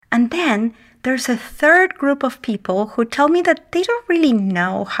And then there's a third group of people who tell me that they don't really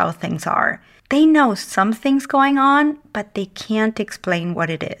know how things are. They know something's going on, but they can't explain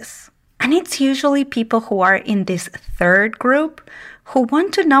what it is. And it's usually people who are in this third group who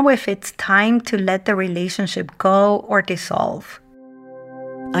want to know if it's time to let the relationship go or dissolve.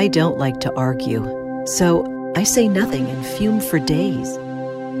 I don't like to argue, so I say nothing and fume for days.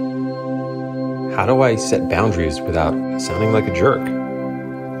 How do I set boundaries without sounding like a jerk?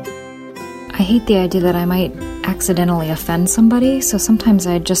 I hate the idea that I might accidentally offend somebody, so sometimes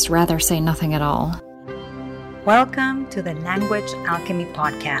I'd just rather say nothing at all. Welcome to the Language Alchemy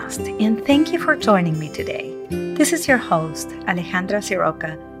Podcast, and thank you for joining me today. This is your host, Alejandra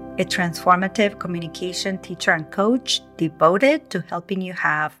Siroca, a transformative communication teacher and coach devoted to helping you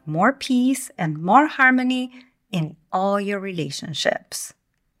have more peace and more harmony in all your relationships.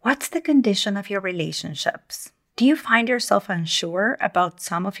 What's the condition of your relationships? Do you find yourself unsure about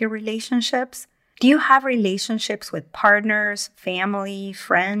some of your relationships? Do you have relationships with partners, family,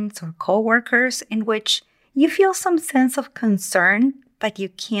 friends, or coworkers in which you feel some sense of concern, but you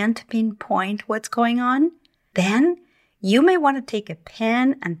can't pinpoint what's going on? Then you may want to take a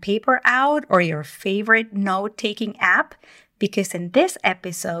pen and paper out or your favorite note-taking app, because in this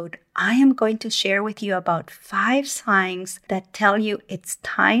episode, I am going to share with you about 5 signs that tell you it's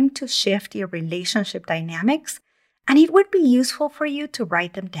time to shift your relationship dynamics, and it would be useful for you to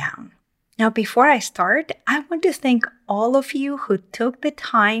write them down. Now, before I start, I want to thank all of you who took the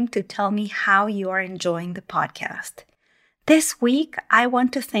time to tell me how you are enjoying the podcast. This week, I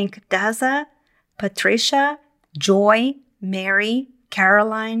want to thank Daza, Patricia, Joy, Mary,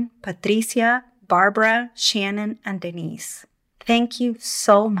 Caroline, Patricia, Barbara, Shannon, and Denise. Thank you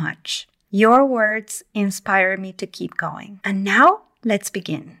so much. Your words inspire me to keep going. And now, let's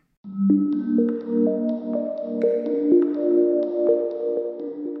begin.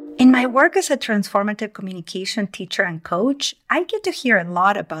 In my work as a transformative communication teacher and coach, I get to hear a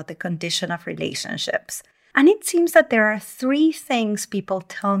lot about the condition of relationships. And it seems that there are 3 things people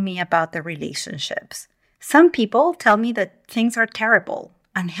tell me about their relationships. Some people tell me that things are terrible,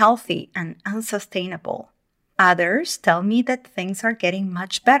 unhealthy, and unsustainable. Others tell me that things are getting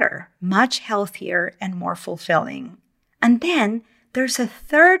much better, much healthier, and more fulfilling. And then there's a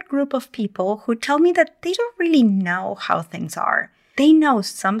third group of people who tell me that they don't really know how things are. They know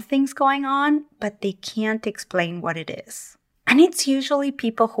something's going on, but they can't explain what it is. And it's usually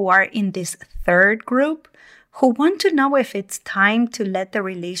people who are in this third group who want to know if it's time to let the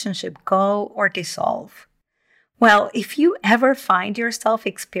relationship go or dissolve. Well, if you ever find yourself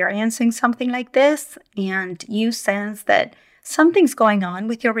experiencing something like this and you sense that something's going on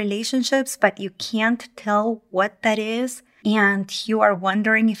with your relationships, but you can't tell what that is, and you are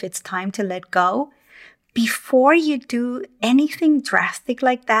wondering if it's time to let go, before you do anything drastic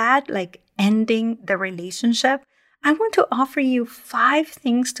like that, like ending the relationship, I want to offer you 5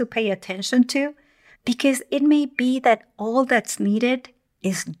 things to pay attention to, because it may be that all that's needed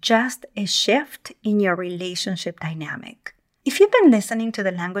is just a shift in your relationship dynamic. If you've been listening to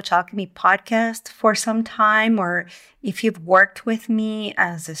the Language Alchemy podcast for some time, or if you've worked with me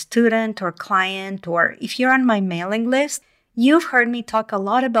as a student or client, or if you're on my mailing list, you've heard me talk a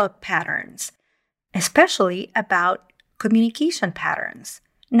lot about patterns, especially about communication patterns.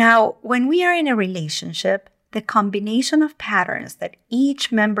 Now, when we are in a relationship, the combination of patterns that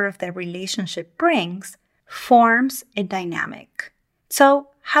each member of the relationship brings forms a dynamic. So,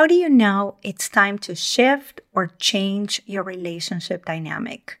 how do you know it's time to shift or change your relationship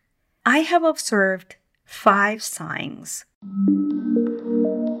dynamic? I have observed 5 signs.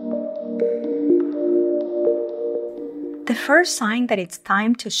 The first sign that it's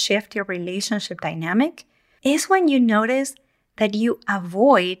time to shift your relationship dynamic is when you notice that you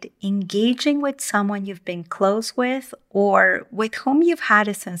avoid engaging with someone you've been close with or with whom you've had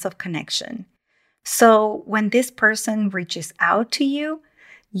a sense of connection. So when this person reaches out to you,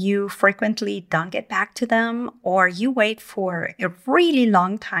 you frequently don't get back to them, or you wait for a really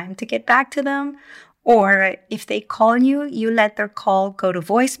long time to get back to them, or if they call you, you let their call go to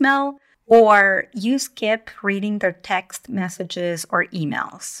voicemail, or you skip reading their text messages or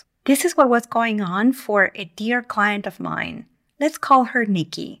emails. This is what was going on for a dear client of mine. Let's call her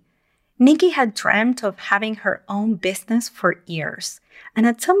Nikki. Nikki had dreamt of having her own business for years, and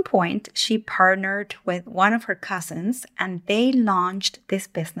at some point, she partnered with one of her cousins, and they launched this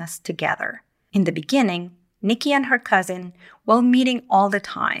business together. In the beginning, Nikki and her cousin were meeting all the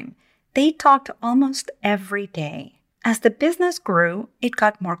time. They talked almost every day. As the business grew, it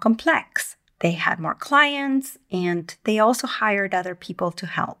got more complex. They had more clients, and they also hired other people to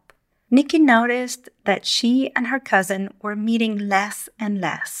help. Nikki noticed that she and her cousin were meeting less and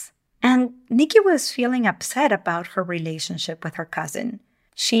less. And Nikki was feeling upset about her relationship with her cousin.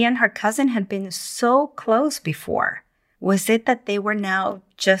 She and her cousin had been so close before. Was it that they were now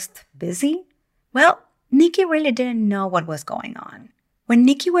just busy? Well, Nikki really didn't know what was going on. When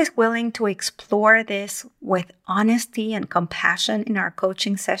Nikki was willing to explore this with honesty and compassion in our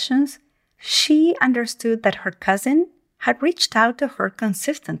coaching sessions, she understood that her cousin had reached out to her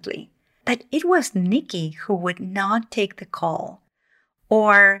consistently, that it was Nikki who would not take the call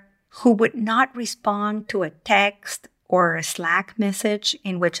or who would not respond to a text or a Slack message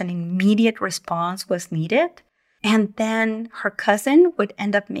in which an immediate response was needed. And then her cousin would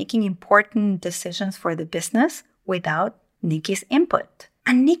end up making important decisions for the business without Nikki's input.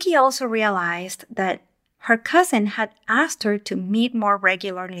 And Nikki also realized that her cousin had asked her to meet more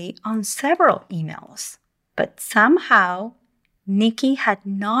regularly on several emails. But somehow, Nikki had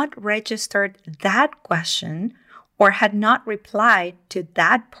not registered that question or had not replied to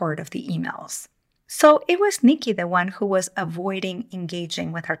that part of the emails. So it was Nikki the one who was avoiding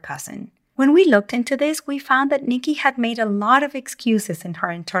engaging with her cousin. When we looked into this, we found that Nikki had made a lot of excuses in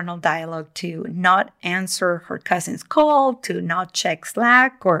her internal dialogue to not answer her cousin's call, to not check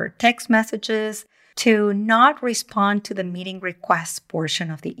Slack or text messages, to not respond to the meeting requests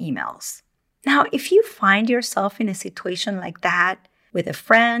portion of the emails. Now, if you find yourself in a situation like that with a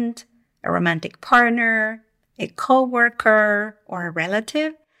friend, a romantic partner, a coworker, or a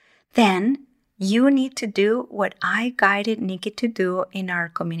relative, then you need to do what I guided Nikki to do in our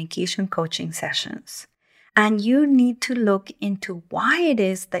communication coaching sessions. And you need to look into why it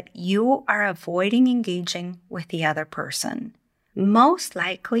is that you are avoiding engaging with the other person. Most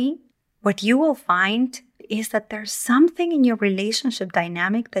likely, what you will find is that there's something in your relationship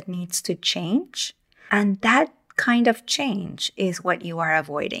dynamic that needs to change. And that kind of change is what you are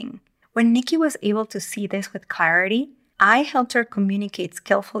avoiding. When Nikki was able to see this with clarity, I helped her communicate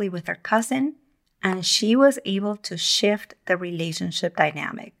skillfully with her cousin, and she was able to shift the relationship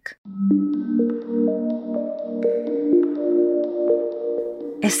dynamic.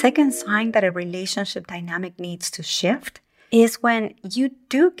 A second sign that a relationship dynamic needs to shift is when you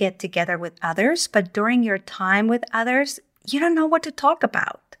do get together with others, but during your time with others, you don't know what to talk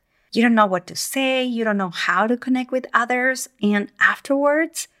about. You don't know what to say. You don't know how to connect with others. And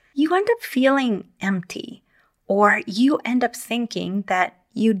afterwards, you end up feeling empty, or you end up thinking that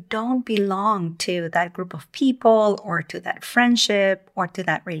you don't belong to that group of people or to that friendship or to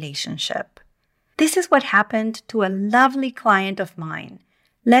that relationship. This is what happened to a lovely client of mine.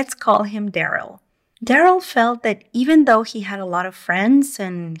 Let's call him Daryl. Daryl felt that even though he had a lot of friends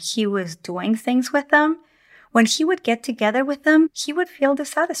and he was doing things with them, when he would get together with them, he would feel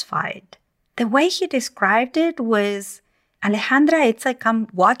dissatisfied. The way he described it was, Alejandra, it's like I'm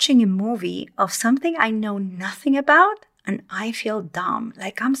watching a movie of something I know nothing about and I feel dumb,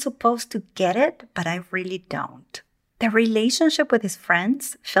 like I'm supposed to get it, but I really don't. The relationship with his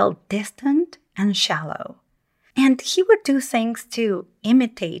friends felt distant and shallow. And he would do things to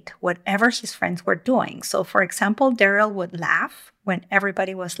imitate whatever his friends were doing. So, for example, Daryl would laugh when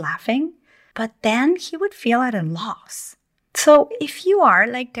everybody was laughing, but then he would feel at a loss. So if you are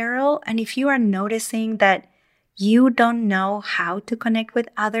like Daryl, and if you are noticing that you don't know how to connect with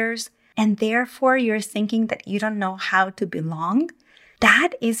others, and therefore you're thinking that you don't know how to belong,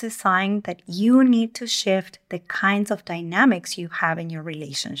 that is a sign that you need to shift the kinds of dynamics you have in your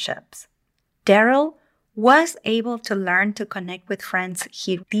relationships. Daryl was able to learn to connect with friends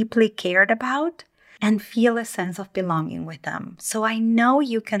he deeply cared about and feel a sense of belonging with them. So I know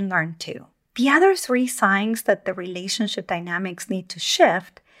you can learn too. The other 3 signs that the relationship dynamics need to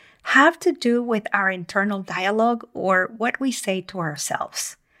shift have to do with our internal dialogue or what we say to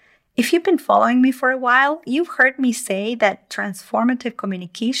ourselves. If you've been following me for a while, you've heard me say that transformative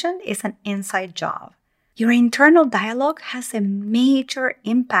communication is an inside job. Your internal dialogue has a major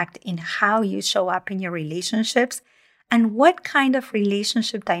impact in how you show up in your relationships and what kind of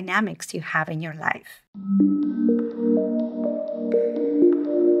relationship dynamics you have in your life.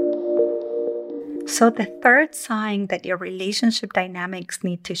 So the third sign that your relationship dynamics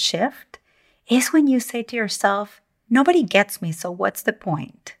need to shift is when you say to yourself, nobody gets me, so what's the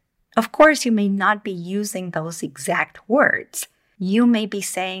point? Of course, you may not be using those exact words. You may be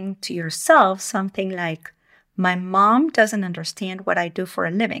saying to yourself something like, my mom doesn't understand what I do for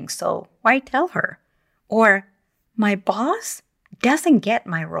a living, so why tell her? Or, my boss doesn't get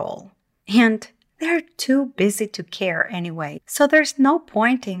my role, and they're too busy to care anyway, so there's no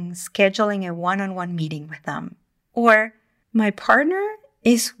point in scheduling a one-on-one meeting with them. Or, my partner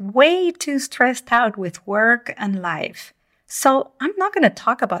is way too stressed out with work and life, So I'm not going to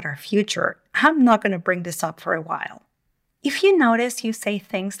talk about our future. I'm not going to bring this up for a while. If you notice you say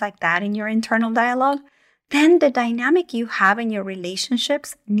things like that in your internal dialogue, then the dynamic you have in your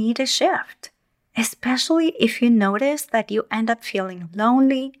relationships need a shift, especially if you notice that you end up feeling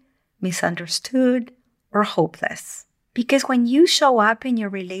lonely, misunderstood, or hopeless. Because when you show up in your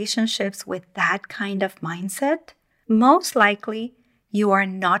relationships with that kind of mindset, most likely you are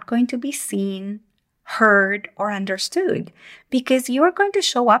not going to be seen, heard, or understood, because you are going to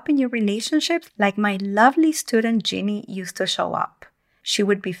show up in your relationships like my lovely student Ginny used to show up. She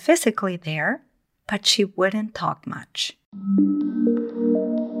would be physically there, but she wouldn't talk much.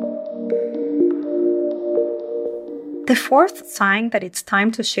 The fourth sign that it's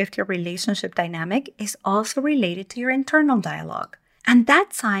time to shift your relationship dynamic is also related to your internal dialogue. And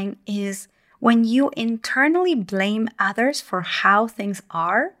that sign is when you internally blame others for how things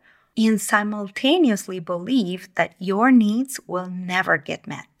are and simultaneously believe that your needs will never get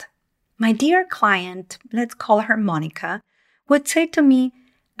met. My dear client, let's call her Monica, would say to me,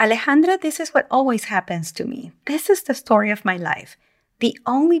 Alejandra, this is what always happens to me. This is the story of my life. The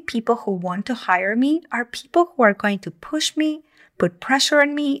only people who want to hire me are people who are going to push me, put pressure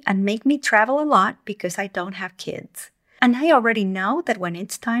on me, and make me travel a lot because I don't have kids. And I already know that when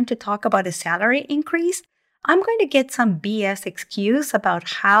it's time to talk about a salary increase, I'm going to get some BS excuse about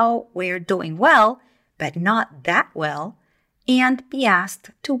how we're doing well, but not that well, and be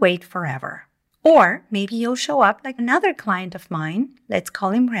asked to wait forever. Or maybe you'll show up like another client of mine, let's call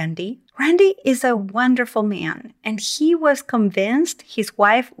him Randy. Randy is a wonderful man, and he was convinced his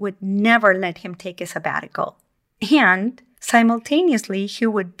wife would never let him take a sabbatical. And simultaneously, he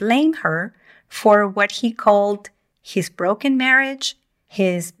would blame her for what he called his broken marriage,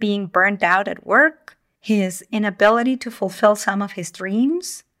 his being burned out at work, his inability to fulfill some of his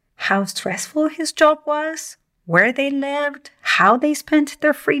dreams, how stressful his job was, where they lived, how they spent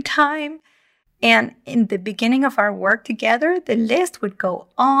their free time. And in the beginning of our work together, the list would go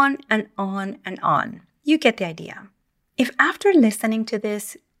on and on and on. You get the idea. If after listening to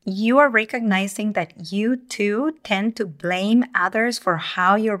this, you are recognizing that you too tend to blame others for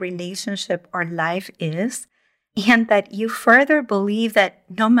how your relationship or life is, and that you further believe that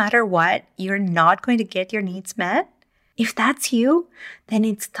no matter what, you're not going to get your needs met, if that's you, then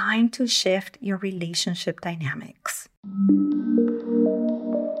it's time to shift your relationship dynamics.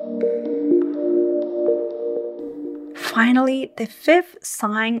 Finally, the fifth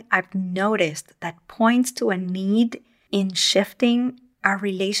sign I've noticed that points to a need in shifting our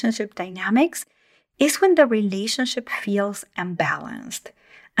relationship dynamics is when the relationship feels imbalanced.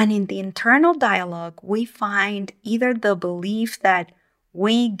 And in the internal dialogue, we find either the belief that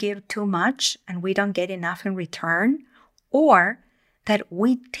we give too much and we don't get enough in return, or that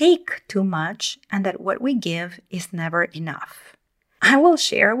we take too much and that what we give is never enough. I will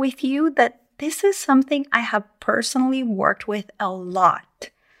share with you that this is something I have personally worked with a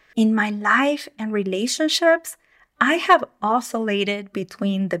lot. In my life and relationships, I have oscillated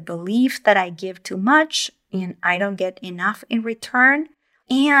between the belief that I give too much and I don't get enough in return,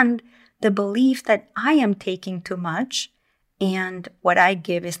 and the belief that I am taking too much and what I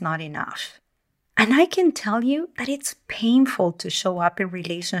give is not enough. And I can tell you that it's painful to show up in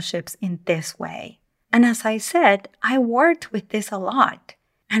relationships in this way. And as I said, I worked with this a lot.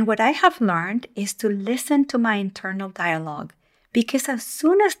 And what I have learned is to listen to my internal dialogue, because as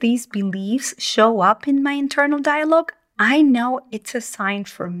soon as these beliefs show up in my internal dialogue, I know it's a sign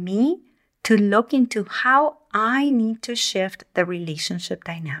for me to look into how I need to shift the relationship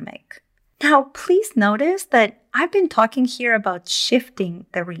dynamic. Now, please notice that I've been talking here about shifting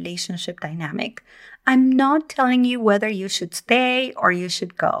the relationship dynamic. I'm not telling you whether you should stay or you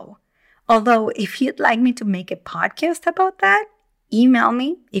should go. Although, if you'd like me to make a podcast about that, email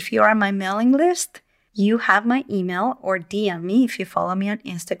me. If you're on my mailing list, you have my email, or DM me if you follow me on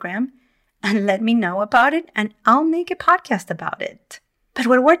Instagram, and let me know about it, and I'll make a podcast about it. But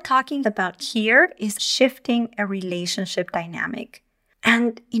what we're talking about here is shifting a relationship dynamic.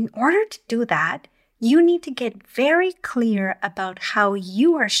 And in order to do that, you need to get very clear about how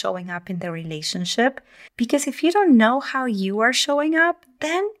you are showing up in the relationship, because if you don't know how you are showing up,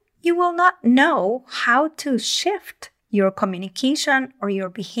 then you will not know how to shift your communication or your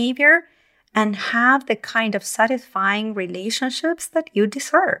behavior and have the kind of satisfying relationships that you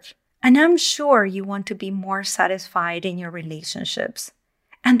deserve. And I'm sure you want to be more satisfied in your relationships.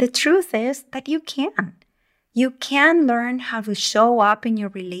 And the truth is that you can. You can learn how to show up in your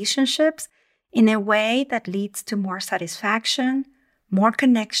relationships in a way that leads to more satisfaction, more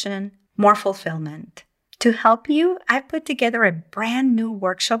connection, more fulfillment. To help you, I've put together a brand new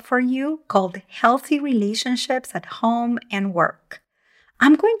workshop for you called Healthy Relationships at Home and Work.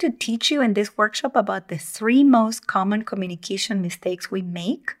 I'm going to teach you in this workshop about the 3 most common communication mistakes we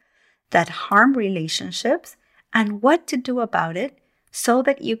make that harm relationships and what to do about it so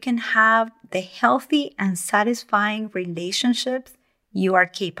that you can have the healthy and satisfying relationships you are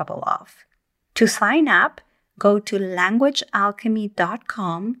capable of. To sign up, go to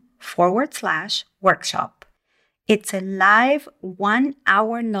languagealchemy.com/workshop. It's a live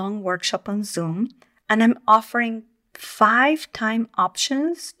 1-hour-long workshop on Zoom, and I'm offering 5 time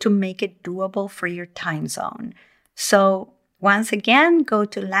options to make it doable for your time zone. So once again, go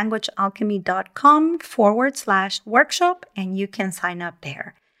to languagealchemy.com/workshop and you can sign up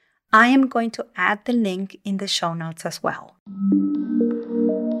there. I am going to add the link in the show notes as well.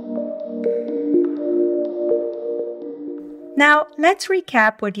 Now, let's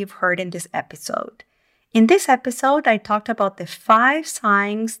recap what you've heard in this episode. In this episode, I talked about the 5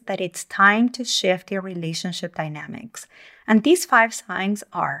 signs that it's time to shift your relationship dynamics. And these 5 signs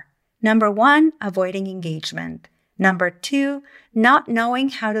are: number 1, avoiding engagement. Number 2, not knowing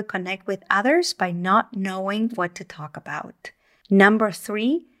how to connect with others by not knowing what to talk about. Number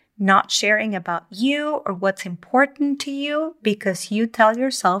 3, not sharing about you or what's important to you because you tell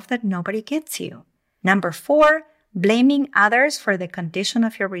yourself that nobody gets you. Number 4, blaming others for the condition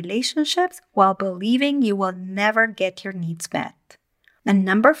of your relationships while believing you will never get your needs met. And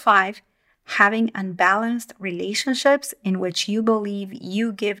number 5, having unbalanced relationships in which you believe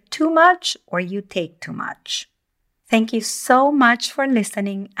you give too much or you take too much. Thank you so much for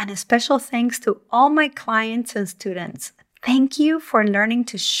listening, and a special thanks to all my clients and students. Thank you for learning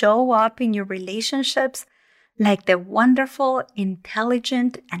to show up in your relationships like the wonderful,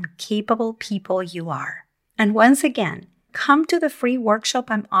 intelligent, and capable people you are. And once again, come to the free workshop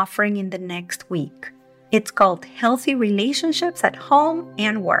I'm offering in the next week. It's called Healthy Relationships at Home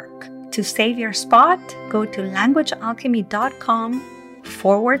and Work. To save your spot, go to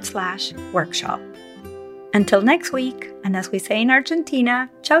languagealchemy.com/workshop. Until next week, and as we say in Argentina,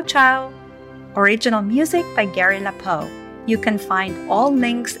 ciao ciao. Original music by Gary LaPoe. You can find all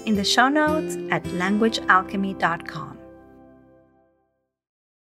links in the show notes at languagealchemy.com.